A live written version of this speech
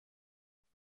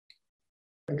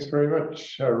Thanks very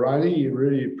much, Riley.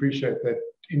 Really appreciate that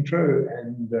intro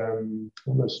and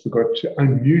almost forgot to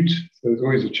unmute. So there's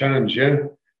always a challenge here.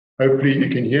 Hopefully you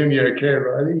can hear me okay,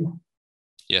 Riley.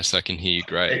 Yes, I can hear you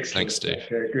great. Excellent. Thanks, Steve.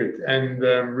 Okay, good. And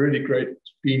really great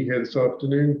being here this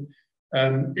afternoon.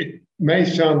 It may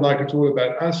sound like it's all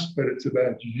about us, but it's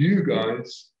about you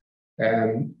guys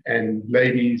and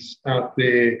ladies out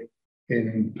there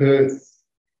in Perth,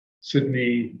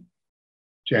 Sydney,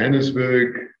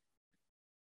 Johannesburg,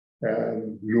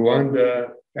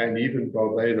 Rwanda, and even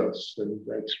Barbados. And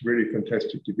that's really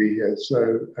fantastic to be here.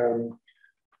 So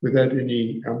without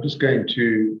any, I'm just going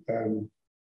to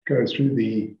go through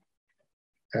the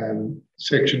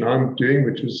section I'm doing,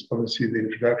 which is obviously the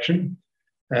introduction.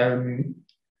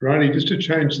 Riley, just to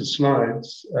change the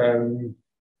slides,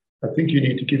 I think you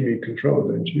need to give me control,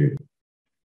 don't you?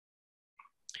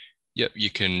 Yep, you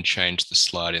can change the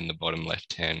slide in the bottom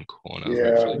left-hand corner.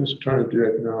 Yeah, hopefully. I'm just trying to do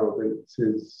it now, but it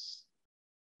says,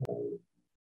 okay.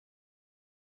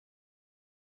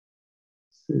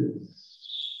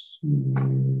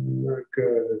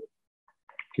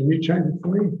 Can you change it for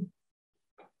me?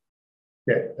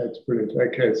 Yeah, that's brilliant.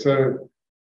 Okay, so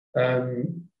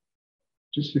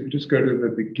if you just go to the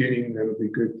beginning, that'll be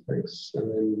good. Thanks.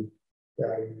 And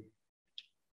then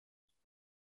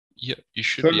yeah, you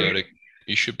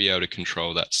should be able to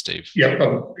control that, Steve.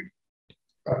 Yeah,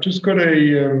 I've just got a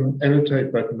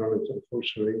annotate button on it,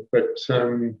 unfortunately. But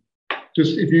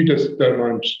just if you just don't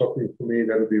mind stopping for me,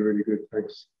 that'll be really good.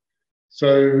 Thanks.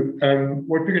 So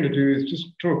what we're going to do is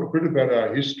just talk a bit about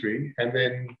our history, and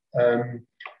then,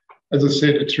 as I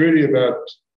said, it's really about.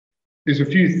 There's a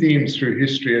few themes through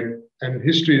history, and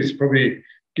history is probably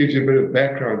gives you a bit of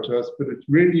background to us, but it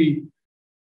really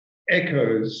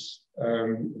echoes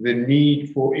the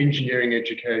need for engineering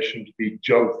education to be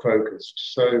job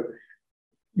focused. So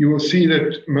you will see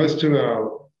that most of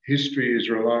our history is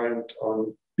reliant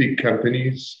on big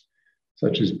companies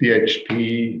such as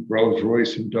BHP,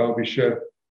 Rolls-Royce in Derbyshire,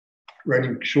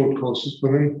 running short courses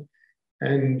for them.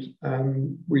 And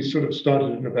we sort of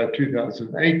started in about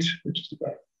 2008, which is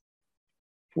about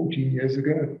 14 years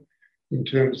ago, in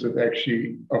terms of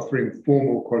actually offering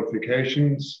formal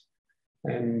qualifications.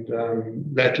 And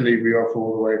latterly, we offer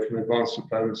all the way from advanced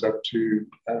diplomas up to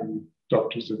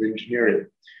doctors of engineering.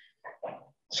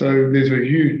 So there's a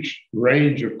huge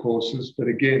range of courses, but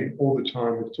again, all the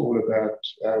time, it's all about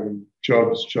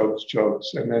jobs, jobs,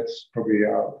 jobs, and that's probably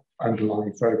our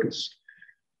underlying focus.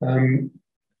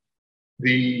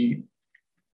 The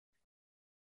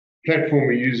platform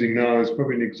we're using now is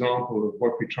probably an example of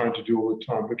what we're trying to do all the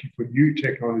time, looking for new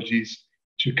technologies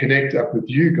to connect up with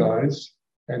you guys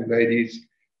and ladies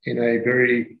in a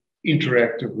very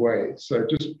interactive way. So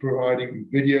just providing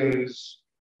videos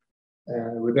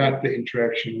without the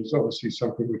interaction is obviously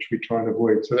something which we try and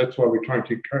avoid. So that's why we're trying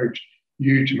to encourage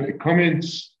you to make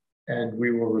comments and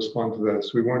we will respond to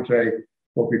those. We want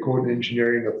what we call in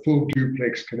engineering, a full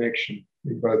duplex connection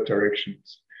in both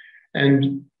directions.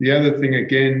 And the other thing,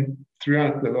 again,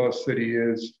 throughout the last 30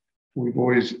 years, we've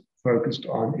always focused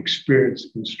on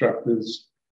experienced instructors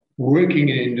working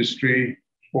in industry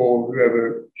or who have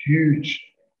a huge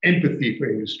empathy for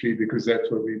industry, because that's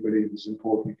what we believe is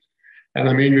important. And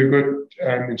I mean, we've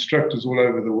got instructors all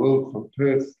over the world, from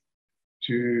Perth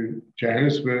to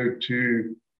Johannesburg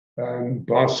to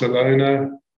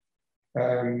Barcelona,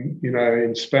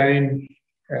 in Spain,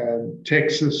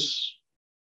 Texas,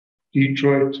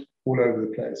 Detroit, all over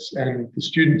the place. And the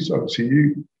students,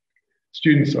 obviously,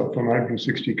 students are from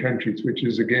 160 countries, which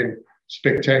is, again,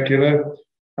 spectacular.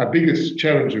 Our biggest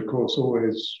challenge, of course,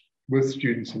 always with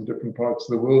students in different parts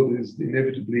of the world is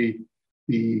inevitably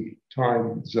the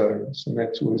time zones. And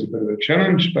that's always a bit of a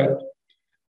challenge, but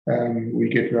we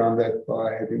get around that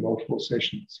by having multiple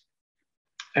sessions.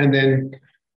 And then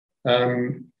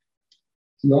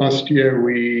last year,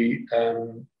 we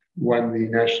won the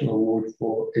National Award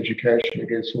for Education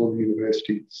against all the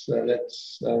universities. So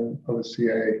that's obviously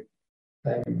a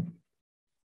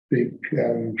big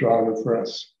driver for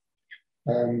us.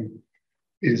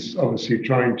 Is obviously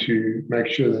trying to make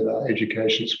sure that our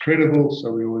education is credible.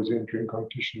 So we always enter in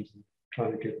competitions and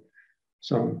trying to get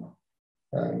some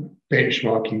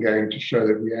benchmarking going to show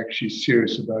that we're actually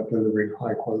serious about delivering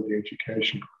high quality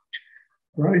education.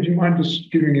 Ronnie, do you mind just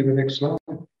giving me the next slide?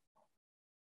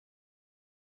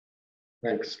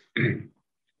 Thanks.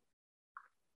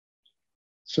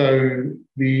 So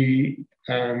the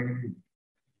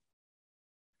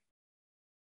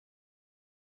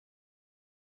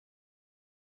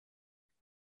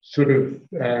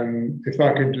if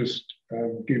I can just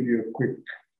give you a quick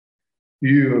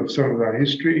view of some of our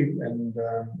history, and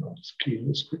I'll just clean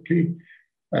this quickly.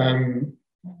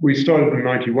 we started in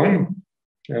 91,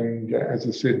 and as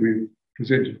I said, we've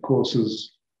presented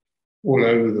courses all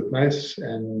over the place,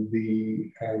 and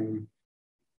the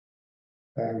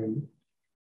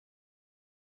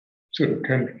sort of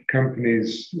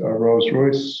companies are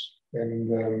Rolls-Royce,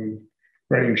 and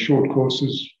running short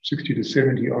courses, 60 to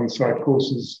 70 on-site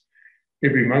courses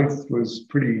every month was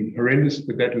pretty horrendous,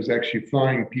 but that was actually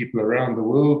flying people around the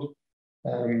world,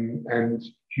 and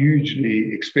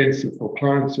hugely expensive for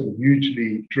clients and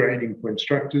hugely draining for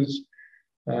instructors.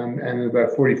 And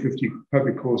about 40, 50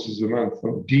 public courses a month,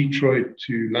 from Detroit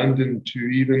to London to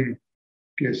even,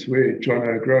 guess where, John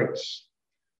O'Groats.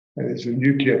 And there's a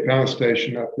nuclear power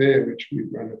station up there, which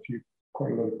we've run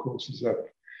quite a lot of courses up.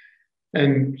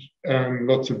 And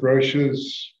lots of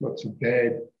brochures, lots of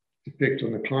bad effect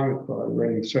on the climate by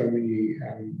running so many,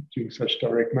 doing such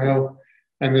direct mail.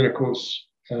 And then, of course,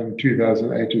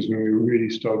 2008 is when we really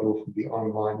started off with the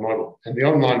online model. And the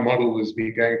online model has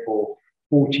been going for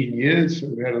 14 years. So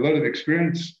we've had a lot of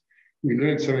experience. We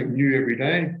learned something new every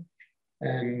day.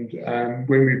 And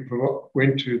when we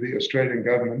went to the Australian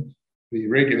government, the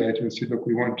regulator, and said, look,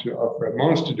 we want to offer a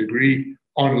master degree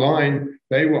online,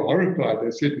 they were horrified.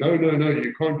 They said, no,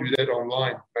 you can't do that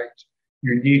online, mate.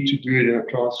 You need to do it in a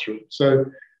classroom. So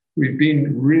we've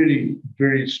been really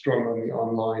very strong on the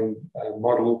online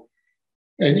model.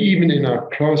 And even in our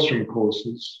classroom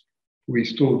courses, we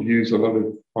still use a lot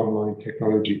of online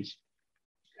technologies.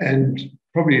 And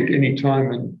probably at any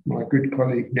time, and my good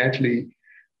colleague Natalie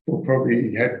will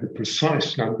probably have the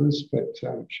precise numbers, but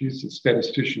she's a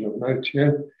statistician of note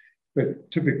here.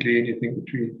 But typically anything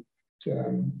between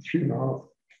 3,500,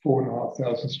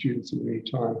 4,500 students at any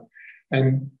time.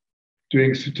 And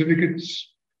doing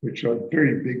certificates, which are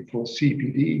very big for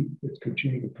CPD, that's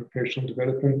continuing professional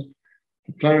development,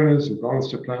 diplomas,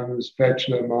 advanced diplomas,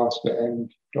 bachelor, master,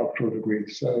 and doctoral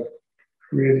degrees. So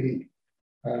really,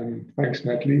 thanks,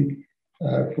 Natalie.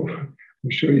 I'm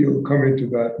sure you'll comment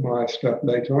about my stuff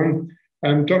later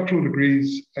on. Doctoral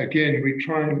degrees, again, we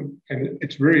try and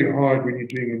it's very hard when you're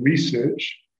doing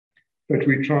research, but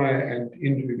we try, and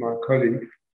Indu, my colleague,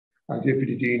 our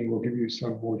Deputy Dean, will give you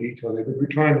some more detail there, but we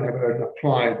try and have an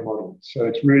applied model. So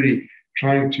it's really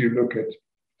trying to look at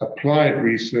applied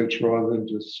research rather than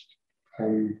just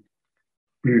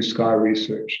blue sky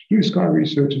research. Blue sky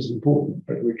research is important,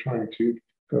 but we're trying to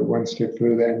go one step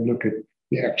further and look at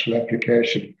the actual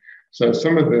application. So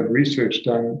some of the research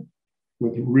done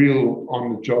with real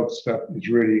on-the-job stuff is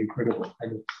really incredible,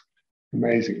 and it's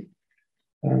amazing.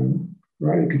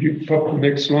 Right, could you pop the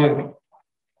next slide?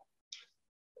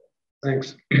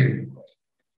 Thanks.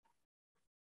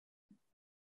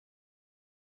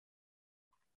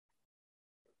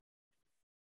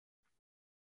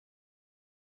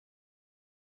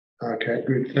 Okay,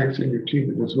 good. Thanks, and your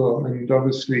team as well. And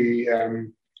obviously,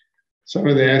 some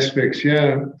of the aspects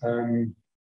here,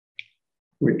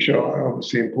 which are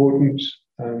obviously important,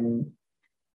 and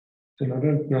I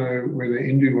don't know whether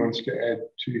Indu wants to add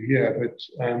to here, but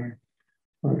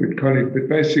my good colleague, but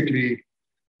basically,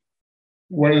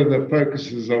 one of the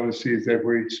focuses obviously is that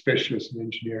we're specialists in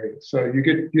engineering. So you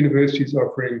get universities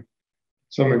offering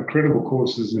some incredible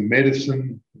courses in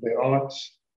medicine, the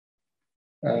arts,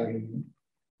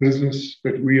 business,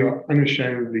 but we are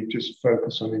unashamedly just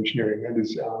focused on engineering. That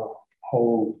is our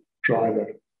whole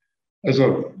driver. As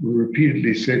I've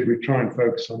repeatedly said, we try and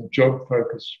focus on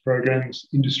job-focused programs.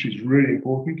 Industry is really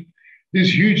important. It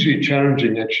is hugely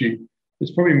challenging, actually.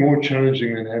 It's probably more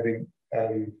challenging than having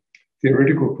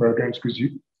theoretical programs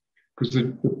because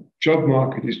the job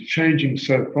market is changing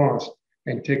so fast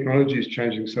and technology is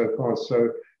changing so fast. So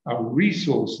our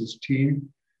resources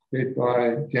team, led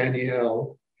by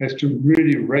Danielle, has to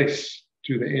really race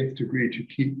to the nth degree to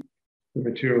keep the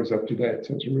materials up to date.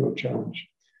 So it's a real challenge.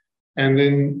 And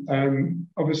then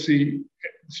obviously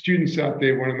students out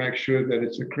there want to make sure that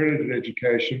it's accredited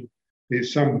education.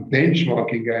 There's some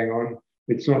benchmarking going on.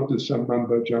 It's not just some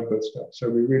mumbo jumbo stuff. So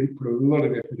we really put a lot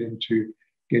of effort into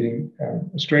getting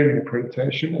Australian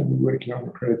accreditation, and we're working on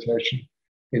accreditation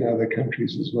in other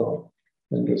countries as well.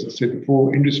 And as I said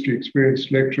before, industry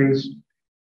experienced lecturers.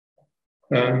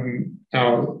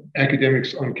 Our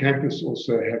academics on campus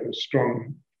also have a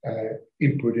strong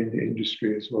input in the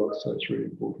industry as well, so it's really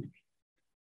important.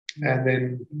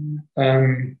 And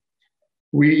then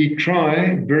we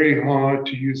try very hard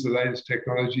to use the latest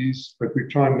technologies, but we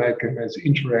try and make them as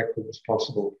interactive as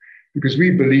possible, because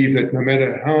we believe that no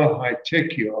matter how high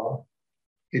tech you are,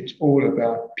 it's all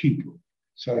about people.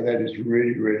 So that is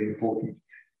really, really important.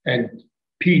 And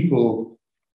people,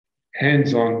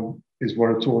 hands-on, is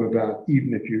what it's all about,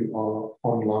 even if you are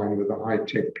online with a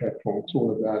high-tech platform. It's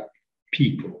all about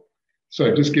people.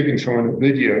 So just giving someone a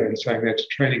video and saying that's a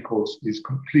training course is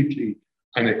completely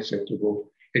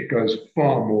unacceptable. It goes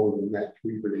far more than that,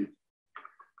 we believe.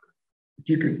 If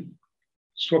you could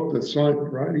swap the slide,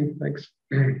 Riley, thanks.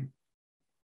 And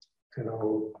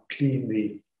I'll clean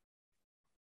the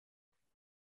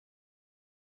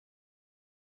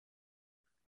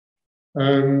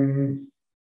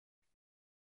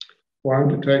why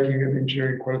undertaking an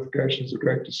engineering qualification is a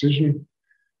great decision.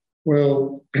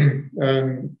 Well,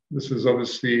 this is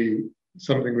obviously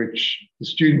something which the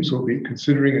students will be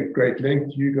considering at great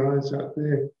length, you guys out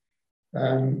there.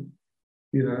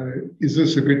 You know, is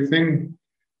this a good thing?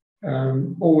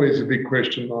 Always a big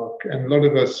question mark. And a lot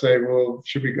of us say, well,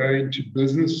 should we go into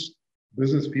business?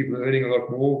 Business people are earning a lot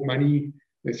more money.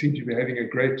 They seem to be having a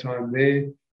great time there.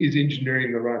 Is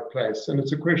engineering the right place? And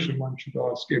it's a question one should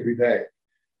ask every day.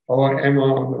 Or am I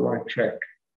on the right track?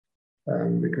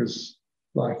 Because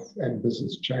life and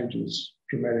business changes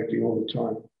dramatically all the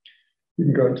time. You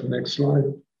can go to the next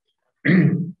slide.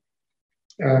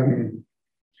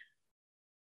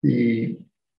 The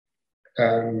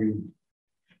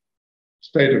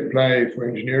state of play for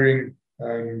engineering.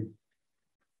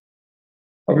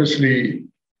 Obviously,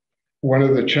 one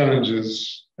of the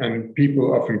challenges, and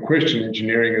people often question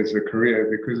engineering as a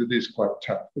career because it is quite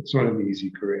tough. It's not an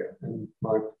easy career. And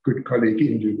my good colleague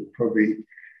Indu will probably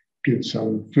give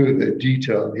some further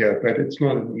detail here, but it's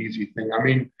not an easy thing. I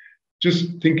mean,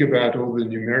 just think about all the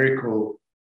numerical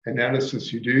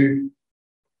analysis you do.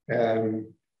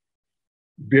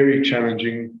 Very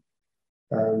challenging.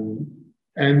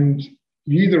 And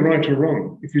you're either right or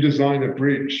wrong. If you design a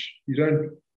bridge, you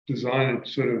don't design it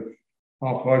sort of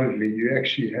half-heartedly. You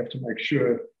actually have to make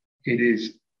sure it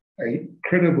is a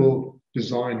credible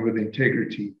design with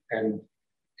integrity, and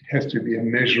it has to be a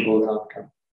measurable outcome.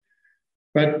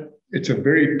 But it's a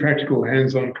very practical,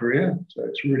 hands-on career, so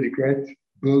it's really great.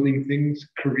 Building things,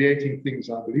 creating things,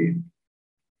 I believe.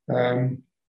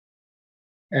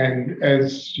 And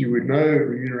as you would know,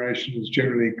 remuneration is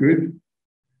generally good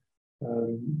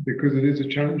because it is a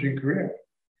challenging career.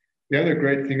 The other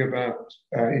great thing about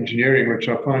engineering, which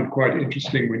I find quite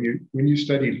interesting, when you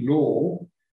study law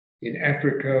in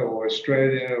Africa or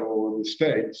Australia or the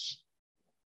States,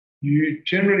 you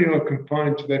generally are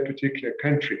confined to that particular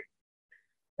country.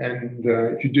 And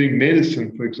if you're doing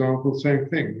medicine, for example, same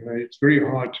thing. You know, it's very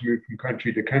hard to move from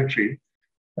country to country.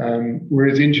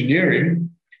 Whereas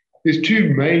engineering, there's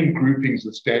two main groupings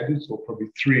of standards, or probably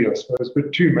three, I suppose,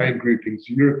 but two main groupings: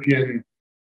 European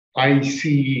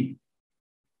IDC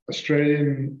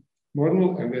Australian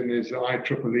model, and then there's the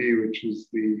IEEE, which is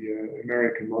the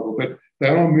American model. But they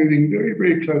are moving very,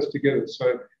 very close together.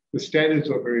 So the standards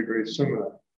are very, very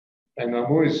similar. And I'm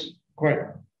always quite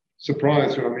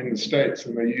surprised when I'm in the States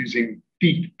and they're using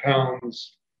feet,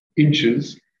 pounds,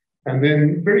 inches, and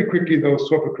then very quickly they'll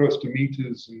swap across to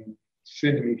meters and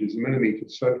centimeters and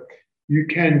millimeters. So you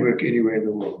can work anywhere in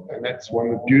the world. And that's one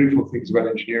of the beautiful things about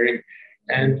engineering.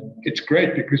 And it's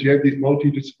great because you have these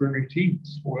multidisciplinary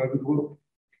teams all over the world.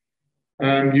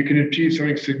 You can achieve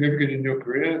something significant in your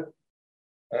career,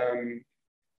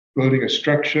 building a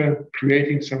structure,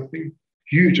 creating something,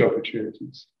 huge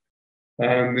opportunities.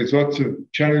 There's lots of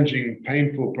challenging,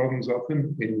 painful problems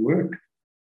often in work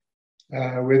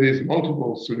where there's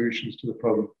multiple solutions to the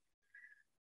problem.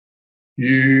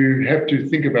 You have to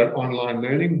think about online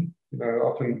learning. You know,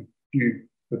 often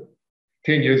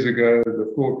 10 years ago,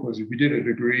 the thought was if you did a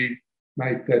degree,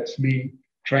 mate, that's me,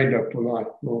 trained up for life.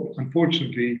 Well,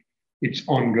 unfortunately, it's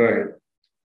ongoing.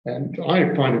 And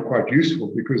I find it quite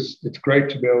useful because it's great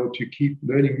to be able to keep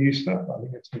learning new stuff. I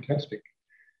think it's fantastic.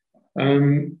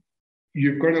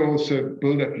 You've got to also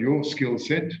build up your skill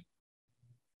set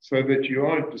so that you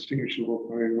are distinguishable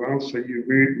from everyone else. So you're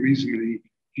very reasonably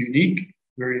unique,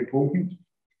 very important.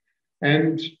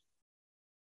 And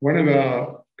one of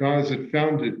our guys that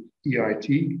founded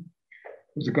EIT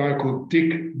was a guy called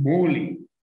Dick Morley,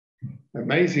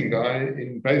 amazing guy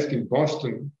based in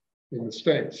Boston in the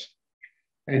States.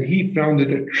 And he founded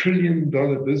 $1 trillion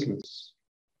business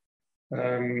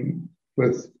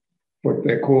with what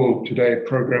they call today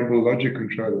programmable logic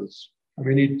controllers. I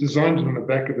mean, he designed it on the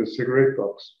back of a cigarette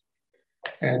box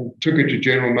and took it to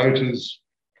General Motors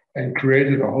and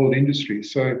created a whole industry.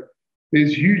 So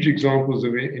there's huge examples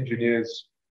of engineers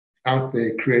out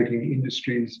there creating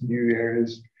industries, new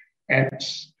areas,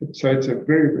 apps. So it's a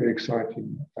very, very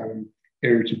exciting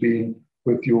area to be in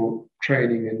with your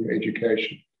training and your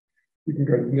education. You can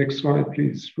go to the next slide,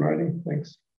 please, Riley.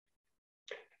 Thanks.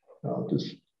 I'll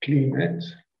just clean that.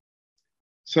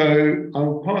 So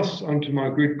I'll pass on to my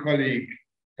good colleague,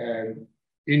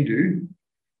 Indu.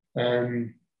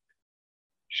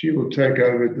 She will take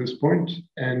over at this point,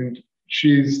 and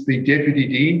She's the Deputy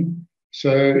Dean.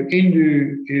 So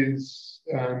Indu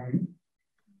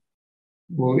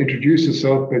will introduce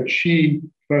herself, but she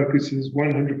focuses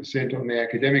 100% on the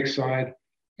academic side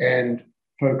and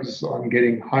focuses on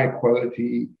getting high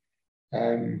quality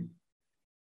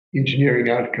engineering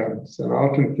outcomes. And I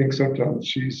often think sometimes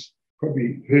she's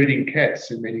probably herding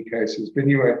cats in many cases. But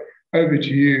anyway, over to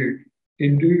you,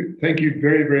 Indu. Thank you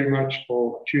very, very much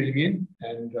for tuning in,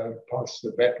 and pass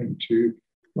the baton to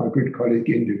my good colleague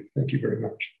Indu. Thank you very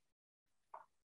much.